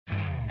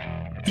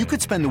You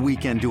could spend the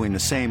weekend doing the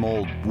same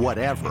old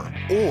whatever,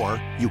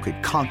 or you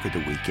could conquer the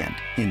weekend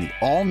in the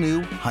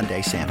all-new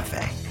Hyundai Santa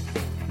Fe.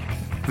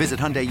 Visit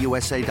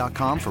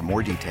HyundaiUSA.com for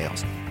more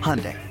details.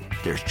 Hyundai,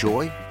 there's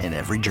joy in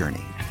every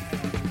journey.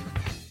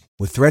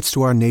 With threats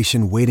to our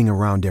nation waiting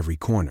around every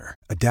corner,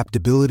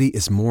 adaptability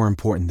is more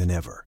important than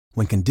ever.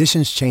 When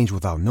conditions change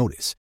without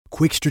notice,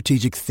 quick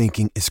strategic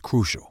thinking is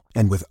crucial.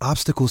 And with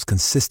obstacles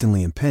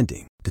consistently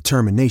impending,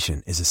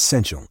 determination is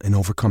essential in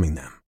overcoming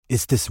them.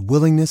 It's this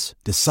willingness,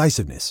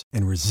 decisiveness,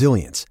 and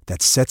resilience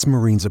that sets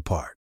Marines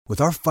apart. With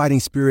our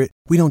fighting spirit,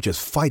 we don't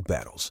just fight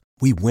battles,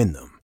 we win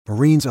them.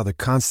 Marines are the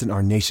constant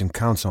our nation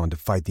counts on to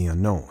fight the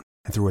unknown.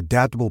 And through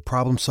adaptable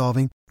problem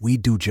solving, we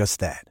do just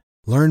that.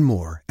 Learn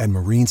more at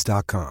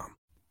marines.com.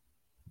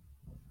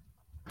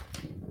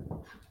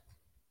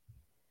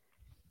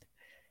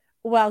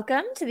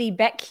 Welcome to the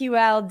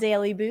BetQL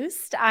Daily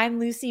Boost. I'm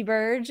Lucy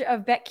Burge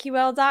of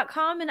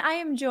BetQL.com, and I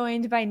am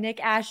joined by Nick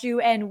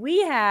Ashew, and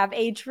we have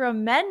a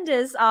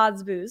tremendous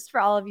odds boost for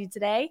all of you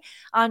today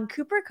on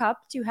Cooper Kupp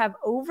to have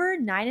over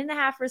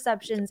 9.5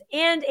 receptions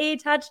and a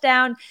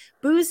touchdown,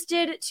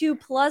 boosted to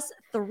plus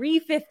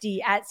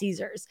 350 at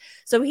Caesars.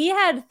 So he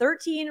had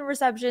 13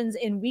 receptions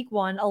in week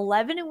 1,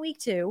 11 in week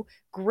 2.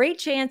 Great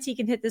chance he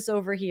can hit this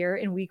over here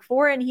in week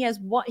 4, and he has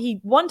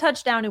one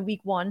touchdown in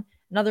week 1,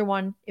 another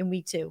one in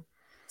week 2.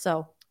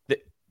 So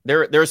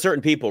there are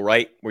certain people,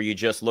 right, where you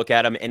just look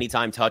at them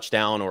anytime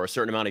touchdown or a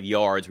certain amount of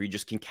yards where you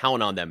just can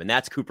count on them. And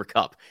that's Cooper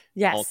Kupp.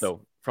 Yes.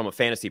 Also, from a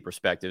fantasy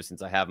perspective,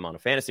 since I have him on a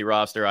fantasy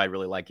roster, I'd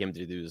really like him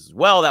to do this as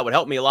well. That would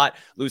help me a lot,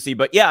 Lucy.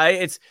 But yeah,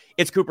 it's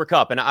Cooper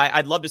Kupp. And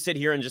I'd love to sit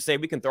here and just say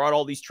we can throw out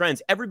all these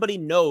trends. Everybody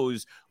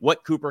knows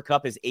what Cooper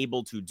Kupp is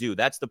able to do.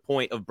 That's the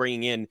point of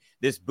bringing in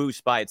this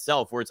boost by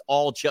itself, where it's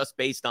all just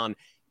based on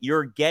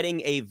you're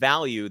getting a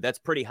value that's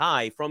pretty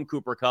high from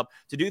Cooper Kupp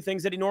to do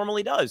things that he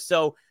normally does.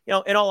 So,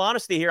 in all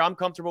honesty here, I'm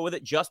comfortable with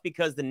it just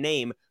because the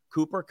name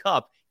Cooper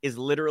Kupp is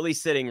literally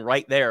sitting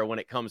right there when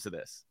it comes to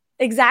this.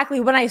 Exactly.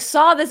 When I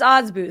saw this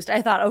odds boost,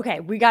 I thought, okay,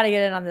 we got to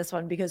get in on this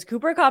one because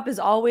Cooper Kupp is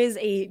always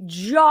a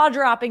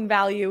jaw-dropping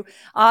value.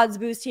 Odds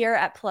boost here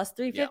at plus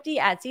 350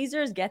 at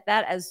Caesars. Get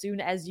that as soon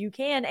as you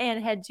can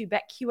and head to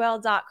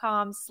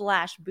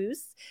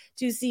betql.com/boosts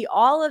to see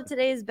all of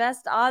today's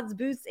best odds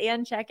boosts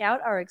and check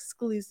out our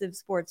exclusive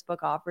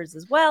sportsbook offers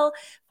as well.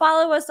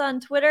 Follow us on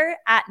Twitter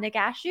at Nick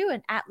Ashew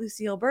and at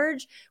Lucille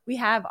Burge. We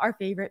have our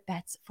favorite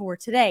bets for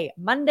today.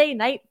 Monday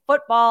Night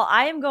Football.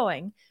 I am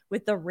going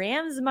with the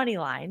Rams money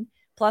line,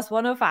 plus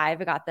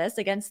 105. I got this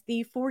against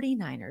the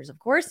 49ers, of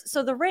course.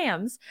 So the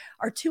Rams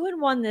are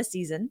 2-1 this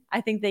season.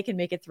 I think they can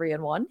make it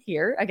 3-1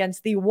 here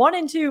against the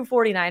 1-2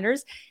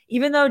 49ers,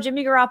 even though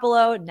Jimmy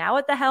Garoppolo now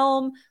at the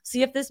helm.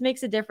 See if this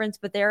makes a difference,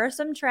 but there are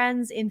some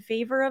trends in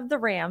favor of the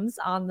Rams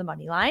on the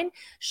money line.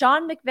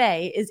 Sean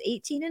McVay is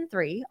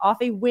 18-3 off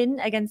a win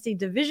against a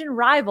division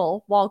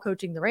rival while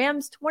coaching the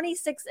Rams,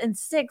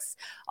 26-6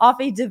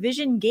 off a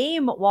division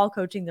game while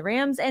coaching the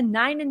Rams, and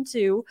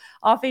 9-2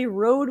 off a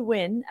road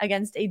win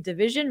against a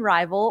division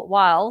rival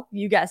while,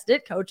 you guessed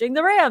it, coaching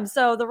the Rams.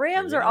 So the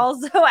Rams are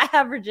also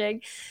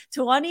averaging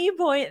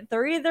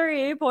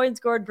 20.33 points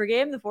scored per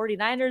game. The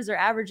 49ers are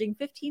averaging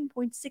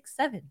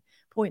 15.67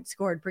 points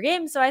scored per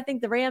game. So I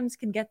think the Rams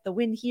can get the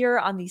win here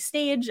on the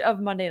stage of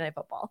Monday Night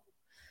Football.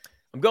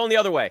 I'm going the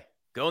other way.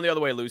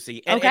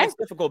 Lucy. And it's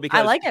difficult because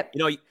I like it.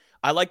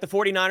 I like the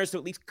 49ers to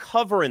at least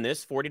cover in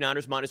this.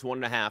 49ers minus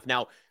 1.5.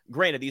 Now,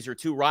 granted, these are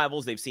two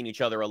rivals. They've seen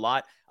each other a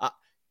lot.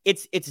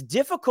 It's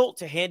difficult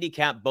to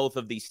handicap both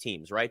of these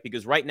teams, right?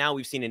 Because right now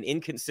we've seen an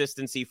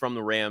inconsistency from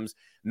the Rams.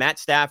 Matt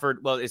Stafford,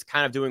 is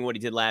kind of doing what he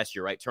did last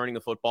year, right? Turning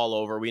the football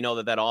over. We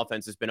know that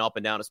offense has been up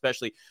and down,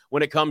 especially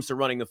when it comes to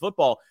running the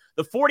football.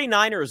 The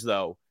 49ers,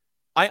 though,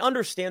 I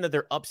understand that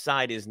their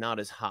upside is not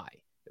as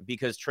high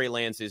because Trey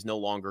Lance is no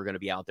longer going to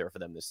be out there for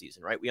them this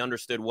season, right? We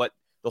understood what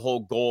the whole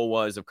goal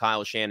was of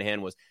Kyle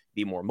Shanahan was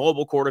be more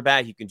mobile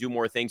quarterback. You can do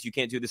more things. You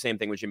can't do the same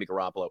thing with Jimmy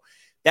Garoppolo.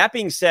 That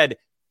being said,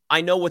 I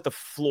know what the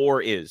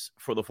floor is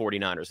for the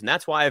 49ers, and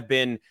that's why I've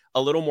been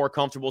a little more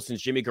comfortable since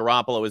Jimmy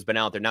Garoppolo has been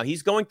out there. Now,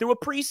 he's going through a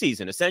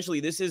preseason. Essentially,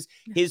 this is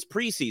his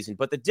preseason,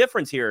 but the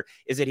difference here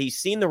is that he's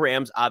seen the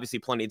Rams, obviously,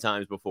 plenty of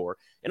times before,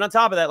 and on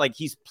top of that,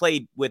 he's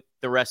played with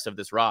the rest of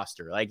this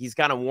roster. He's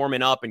kind of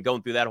warming up and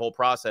going through that whole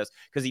process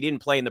because he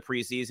didn't play in the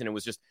preseason and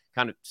was just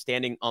kind of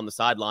standing on the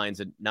sidelines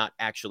and not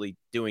actually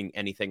doing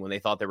anything when they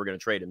thought they were going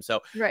to trade him.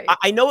 So right.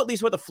 I know at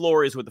least what the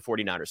floor is with the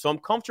 49ers, so I'm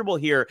comfortable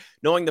here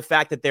knowing the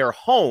fact that they're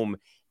home.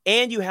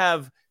 And you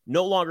have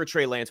no longer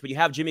Trey Lance, but you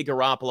have Jimmy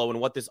Garoppolo and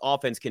what this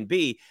offense can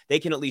be. They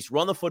can at least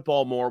run the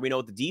football more. We know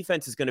what the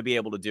defense is going to be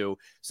able to do.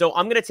 So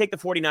I'm going to take the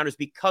 49ers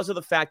because of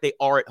the fact they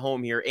are at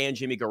home here and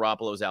Jimmy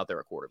Garoppolo is out there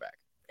at quarterback.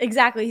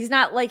 Exactly. He's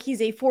not like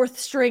he's a fourth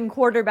string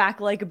quarterback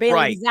like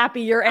Bailey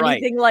Zappi or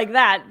anything like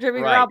that.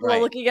 Jimmy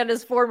Garoppolo looking at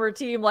his former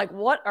team like,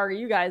 what are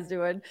you guys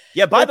doing?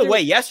 Yeah, by the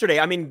way,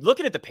 yesterday,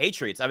 looking at the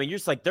Patriots, you're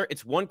just like,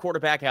 it's one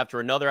quarterback after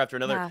another.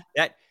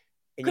 Yeah.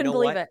 Couldn't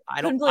believe it.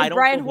 Couldn't believe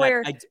Brian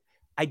Hoyer.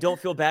 I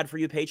don't feel bad for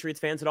you Patriots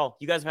fans at all.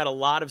 You guys have had a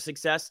lot of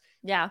success.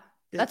 Yeah,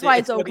 that's why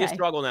it's okay. It's going to be a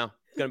struggle now.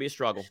 It's going to be a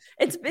struggle.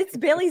 It's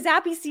Bailey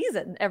Zappi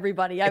season,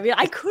 everybody. I mean,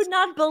 I could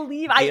not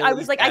believe I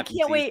was like, I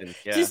can't wait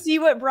to see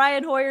what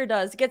Brian Hoyer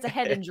does. He gets a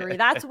head injury.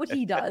 That's what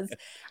he does.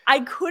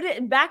 I couldn't.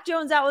 And Mac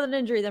Jones out with an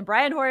injury, then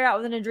Brian Hoyer out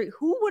with an injury.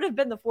 Who would have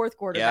been the fourth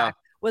quarterback?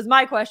 Was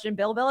my question.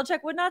 Bill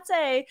Belichick would not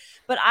say,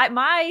 but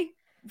my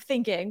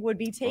thinking would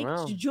be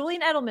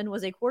Julian Edelman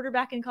was a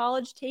quarterback in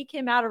college, take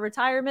him out of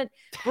retirement,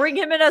 bring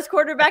him in as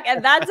quarterback,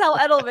 and that's how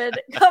Edelman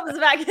comes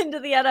back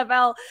into the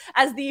NFL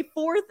as the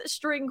fourth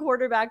string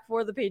quarterback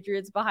for the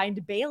Patriots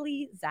behind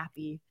Bailey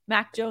Zappi,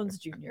 Mac Jones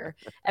Jr.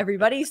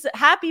 Everybody,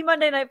 happy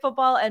Monday Night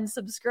Football, and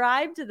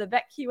subscribe to the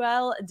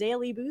BetQL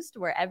Daily Boost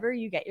wherever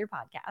you get your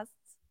podcasts.